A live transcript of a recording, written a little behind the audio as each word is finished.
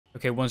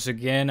Okay, once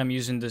again, I'm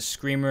using the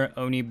Screamer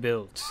Oni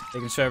build. They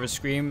can survive a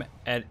scream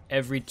at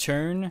every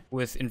turn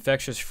with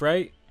Infectious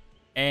Fright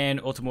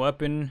and Ultimate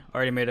Weapon.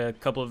 Already made a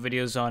couple of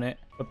videos on it.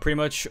 But pretty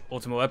much,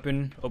 Ultimate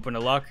Weapon, open a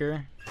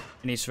locker.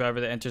 Any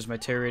survivor that enters my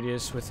terror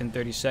radius within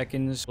 30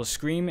 seconds will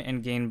scream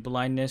and gain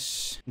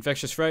blindness.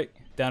 Infectious Fright,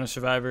 down a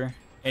survivor.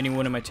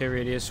 Anyone in my terror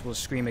radius will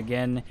scream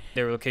again.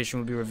 Their location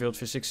will be revealed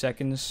for 6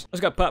 seconds. I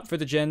just got popped for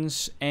the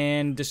gens,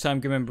 and this time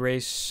Grim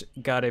Embrace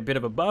got a bit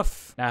of a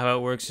buff. Now how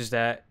it works is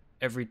that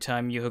every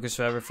time you hook a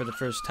survivor for the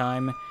first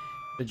time,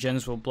 the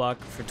gens will block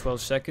for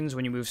 12 seconds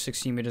when you move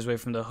 16 meters away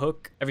from the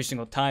hook, every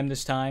single time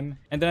this time.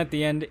 And then at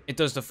the end, it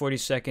does the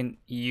 40-second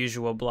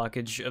usual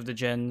blockage of the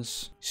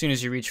gens as soon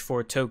as you reach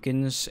 4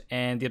 tokens,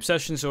 and the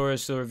Obsession Aura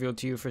is still revealed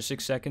to you for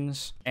 6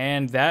 seconds.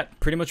 And that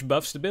pretty much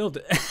buffs the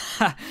build.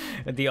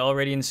 The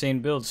already insane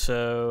build,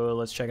 so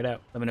let's check it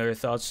out. Let me know your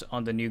thoughts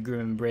on the new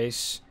Grim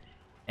Embrace,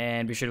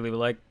 and be sure to leave a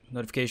like,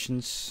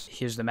 notifications.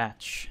 Here's the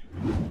match.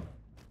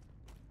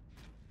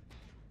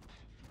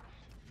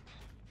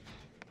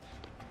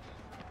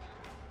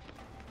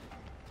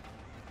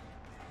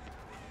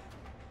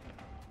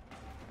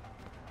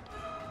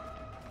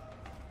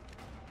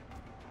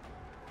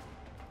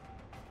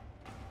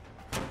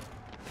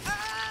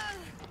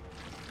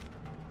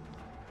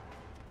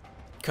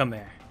 Come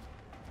here.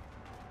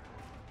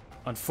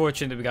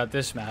 Unfortunately, we got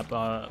this map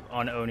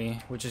on Oni,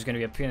 which is going to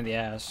be a pain in the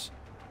ass.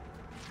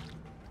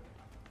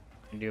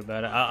 What can you do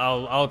about it?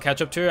 I'll catch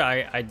up to her.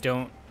 I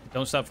don't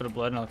stop for the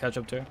blood, and I'll catch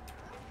up to her.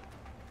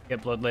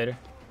 Get blood later.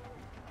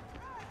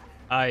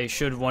 I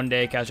should one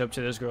day catch up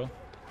to this girl.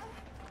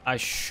 I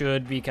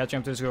should be catching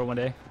up to this girl one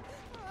day.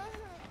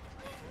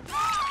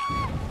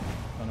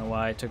 Don't know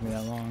why it took me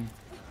that long.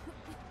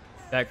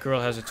 That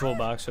girl has a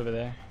toolbox over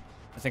there.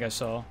 I think I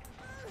saw.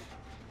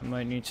 I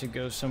might need to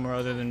go somewhere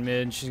other than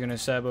mid. She's gonna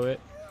sabo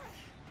it.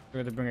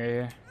 We're gonna bring her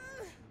here.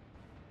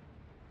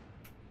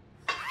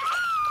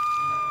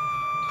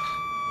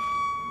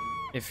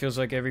 It feels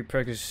like every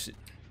perk is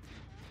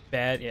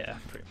bad. Yeah.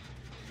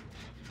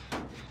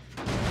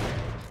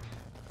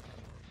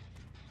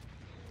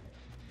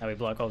 Now we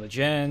block all the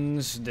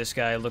gens. This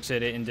guy looks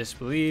at it in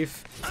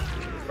disbelief.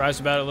 Cries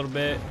about it a little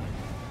bit.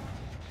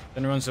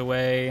 Then runs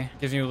away.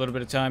 Gives you a little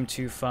bit of time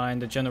to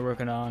find the gen they're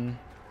working on.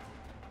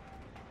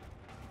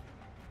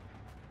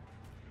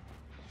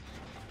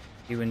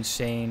 You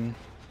insane.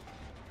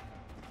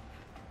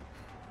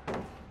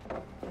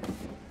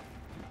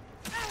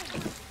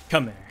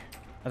 Come here.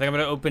 I think I'm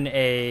gonna open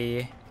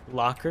a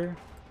locker.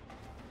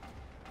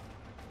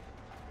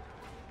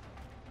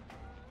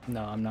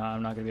 No, I'm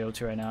not gonna be able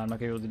to right now. I'm not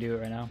gonna be able to do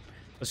it right now.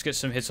 Let's get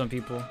some hits on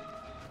people.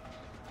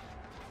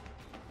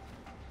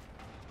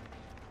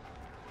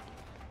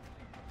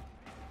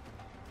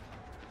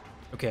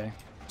 Okay,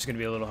 it's gonna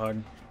be a little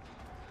hard.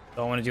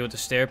 Do I want to deal with the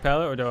stair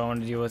pallet, or do I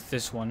want to deal with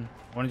this one?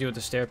 I want to deal with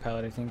the stair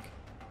pallet, I think.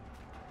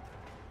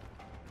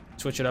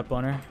 Switch it up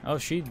on her. Oh,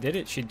 she did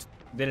it. She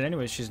did it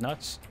anyway. She's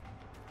nuts.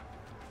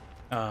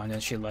 Oh, and then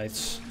she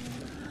lights.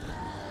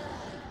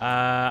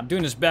 I'm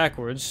doing this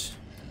backwards.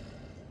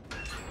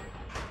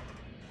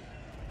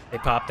 They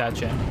popped that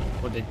gen.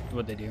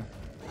 What'd they do?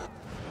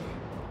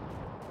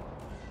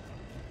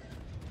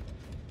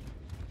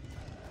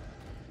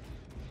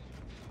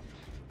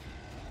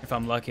 If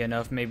I'm lucky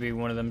enough, maybe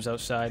one of them's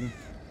outside.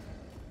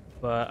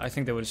 But I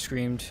think they would have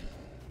screamed.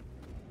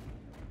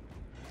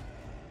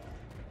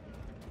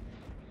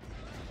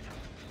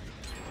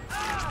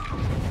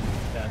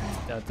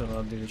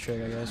 That'll do the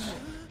trick, I guess.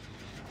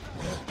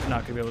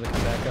 Not gonna be able to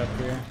come back up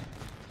here.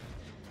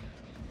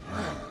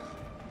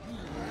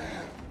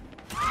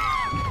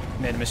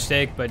 Made a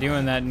mistake by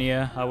doing that,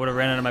 Nia. I would have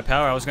ran out of my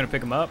power. I was gonna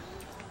pick him up.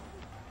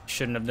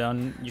 Shouldn't have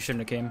done. You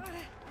shouldn't have came.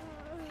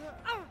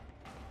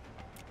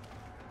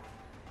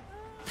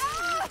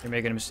 You're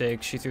making a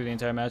mistake. She threw the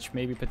entire match,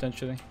 maybe,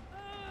 potentially.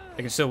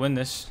 They can still win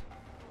this.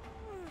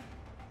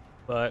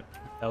 But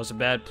that was a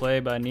bad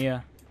play by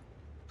Nia.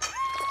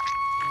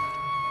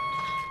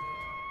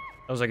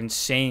 That was like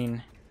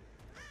insane.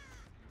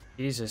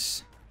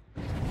 Jesus.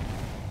 I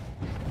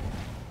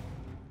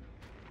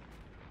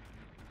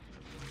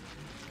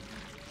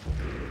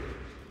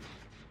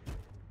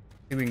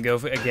think we can go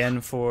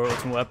again for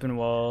Ultimate Weapon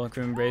while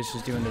Grim Embrace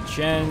is doing the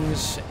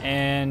gens,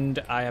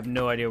 and I have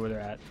no idea where they're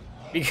at.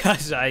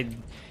 Because I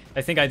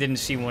think I didn't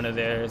see one of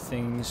their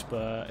things,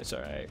 but it's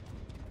alright.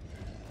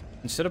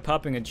 Instead of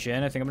popping a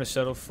gen, I think I'm going to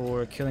settle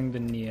for killing the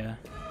Nia.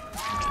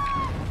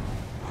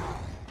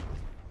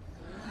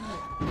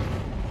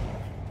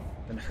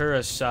 Then her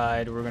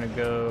aside, we're going to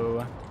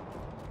go...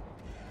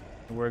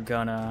 We're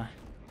gonna...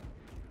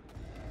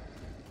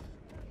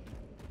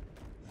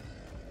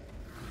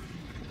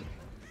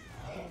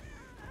 I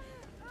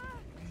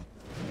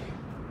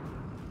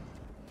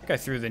think I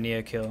threw the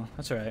Nia kill.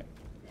 That's alright.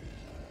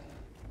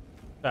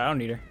 I don't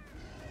need her.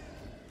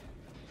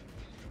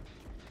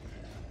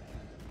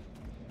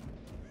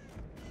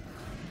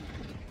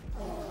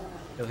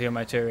 You'll hear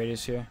my terror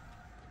radius here.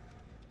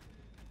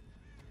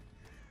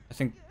 I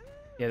think,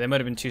 yeah, they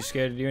might have been too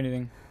scared to do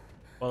anything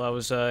while I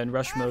was in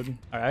rush mode.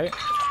 Alright.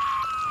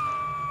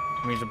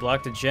 I mean, to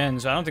block the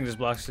gens. I don't think this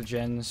blocks the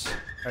gens.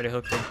 I already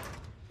hooked it.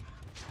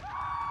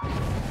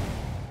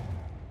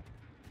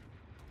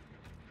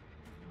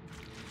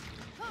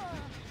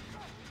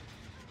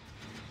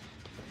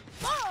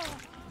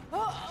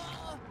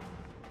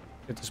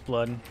 Get this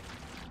blood.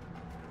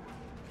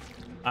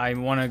 I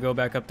want to go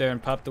back up there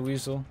and pop the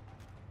weasel.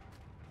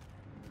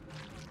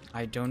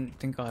 I don't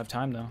think I'll have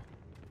time though.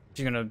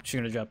 She's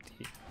gonna drop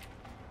the.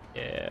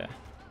 Yeah.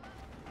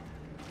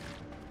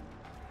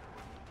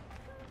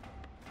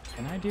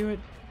 Can I do it?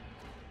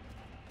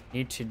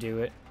 Need to do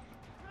it.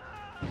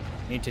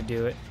 Need to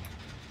do it.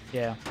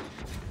 Yeah.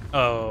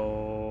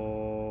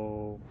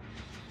 Oh.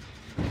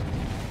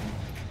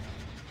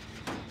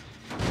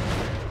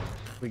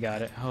 We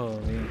got it.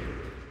 Holy.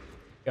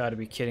 Gotta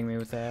be kidding me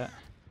with that.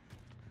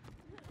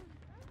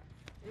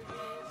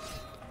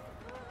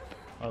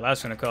 Oh,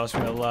 that's gonna cost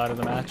me a lot of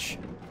the match.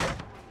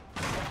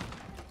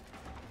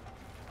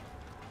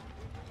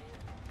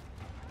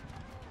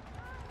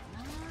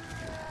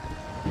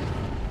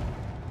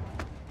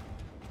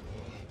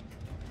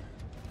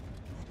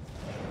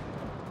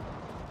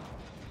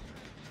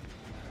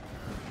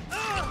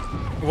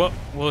 What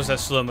was that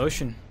slow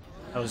motion?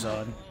 That was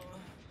odd.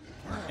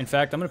 In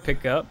fact, I'm gonna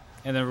pick up,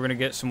 and then we're gonna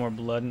get some more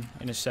blood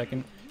in a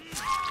second.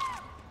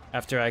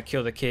 After I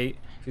kill the Kate,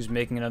 who's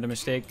making another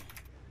mistake.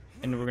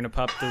 And we're gonna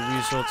pop the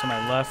weasel to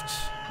my left,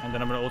 and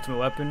then I'm gonna ultimate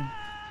weapon.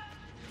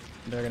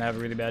 They're gonna have a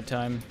really bad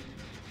time.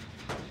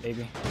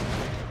 Maybe.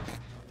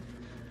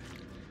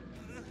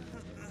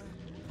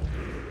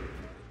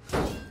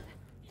 There's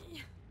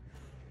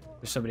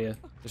somebody here.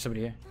 There's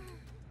somebody here.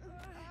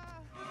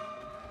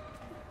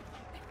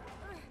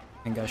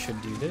 I think I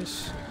should do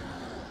this.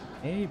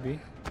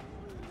 Maybe.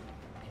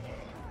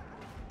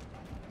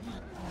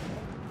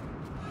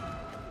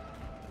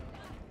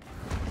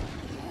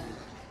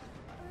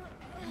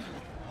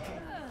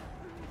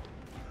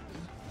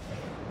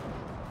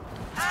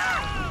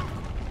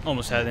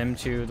 Almost had him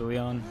too, the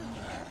Leon.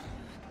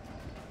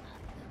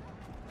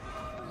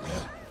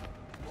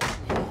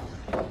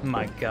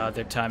 My god,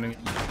 their timing.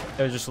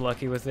 They're just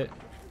lucky with it.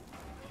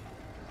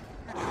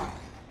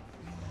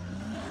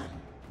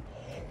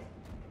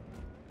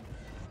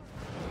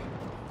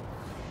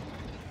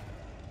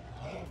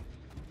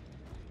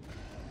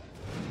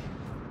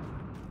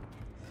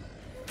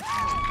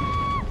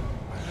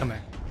 Come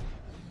here.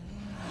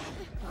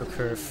 Hook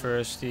her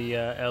first, the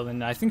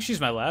Ellen. I think she's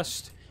my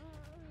last.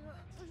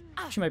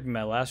 She might be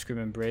my last group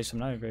embrace. I'm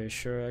not very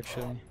sure,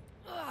 actually.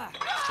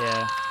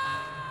 Yeah,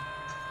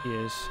 he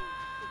is.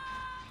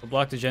 We'll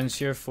block the gens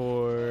here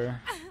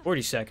for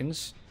 40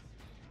 seconds.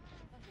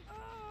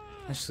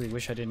 Actually,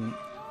 wish I didn't.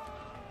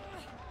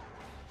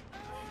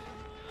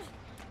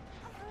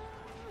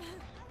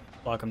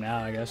 Block him now,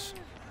 I guess.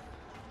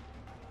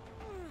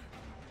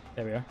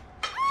 There we are.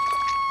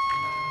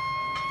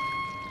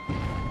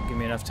 Give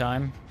me enough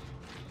time.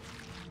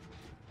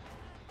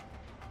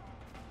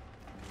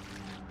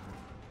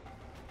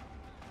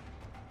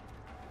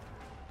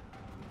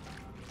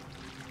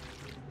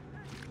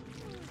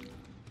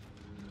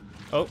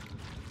 Oh.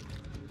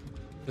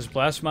 Does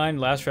Blast Mine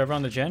last forever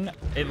on the gen?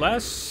 It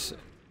lasts...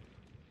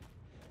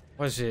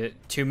 What is it?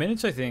 2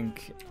 minutes, I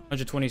think.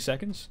 120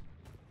 seconds?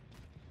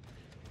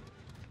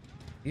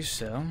 You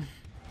so.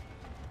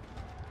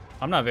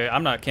 I'm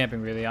not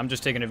camping really. I'm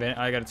just taking advantage.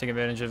 I gotta take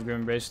advantage of Grim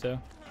Embrace though.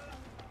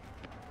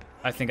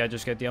 I think I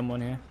just get the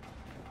M1 here.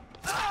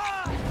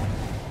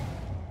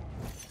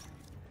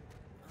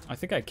 I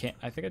think I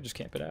just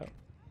camp it out.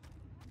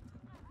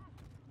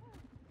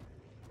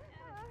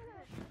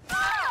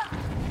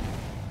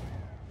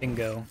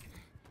 Bingo.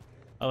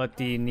 I'll let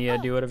the Nia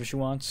do whatever she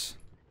wants.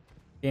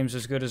 Game's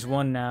as good as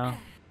one now.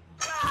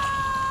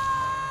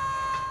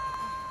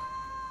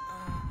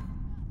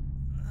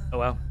 Oh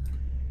wow.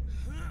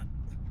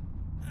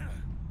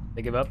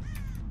 They give up.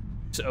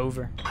 It's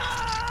over.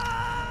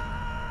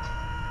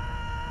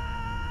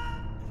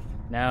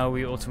 Now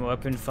we ultimate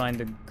weapon, find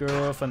the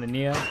girl, find the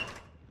Nia.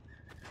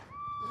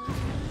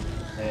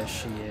 There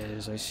she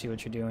is. I see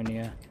what you're doing,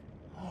 Nia.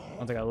 I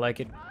don't think I like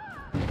it.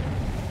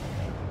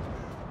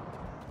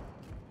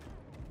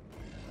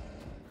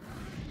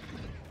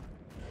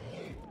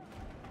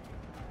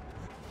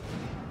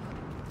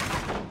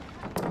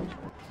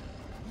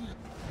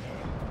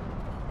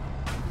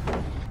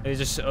 They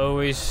just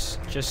always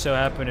just so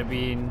happen to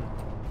be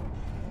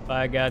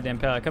by a goddamn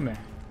pallet. Come here.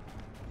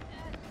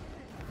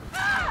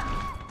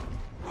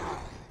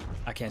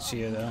 I can't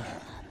see her though.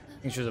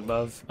 I think she was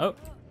above. Oh.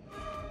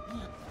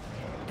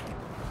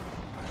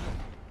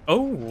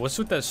 Oh, what's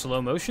with that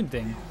slow motion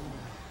thing?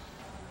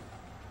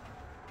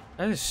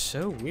 That is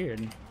so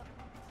weird.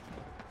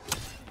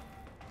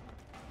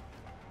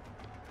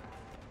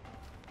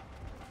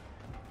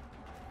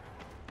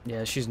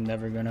 Yeah, she's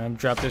never gonna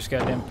drop this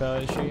goddamn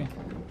pallet, is she?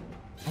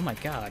 Oh my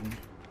god.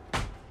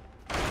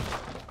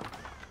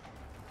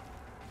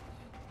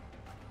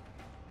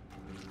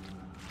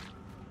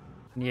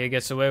 Nia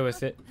gets away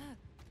with it.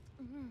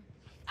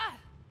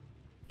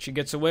 She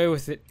gets away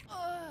with it.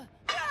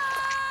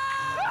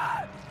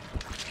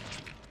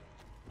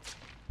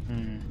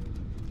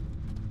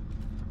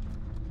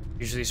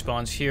 Usually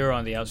spawns here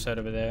on the outside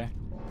over there.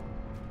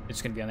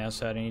 It's gonna be on the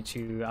outside. I need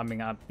to. I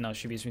mean, no,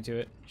 she beats me to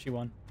it. She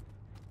won.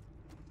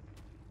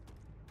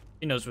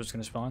 She knows what's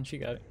gonna spawn. She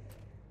got it.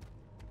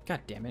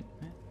 God damn it,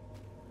 man.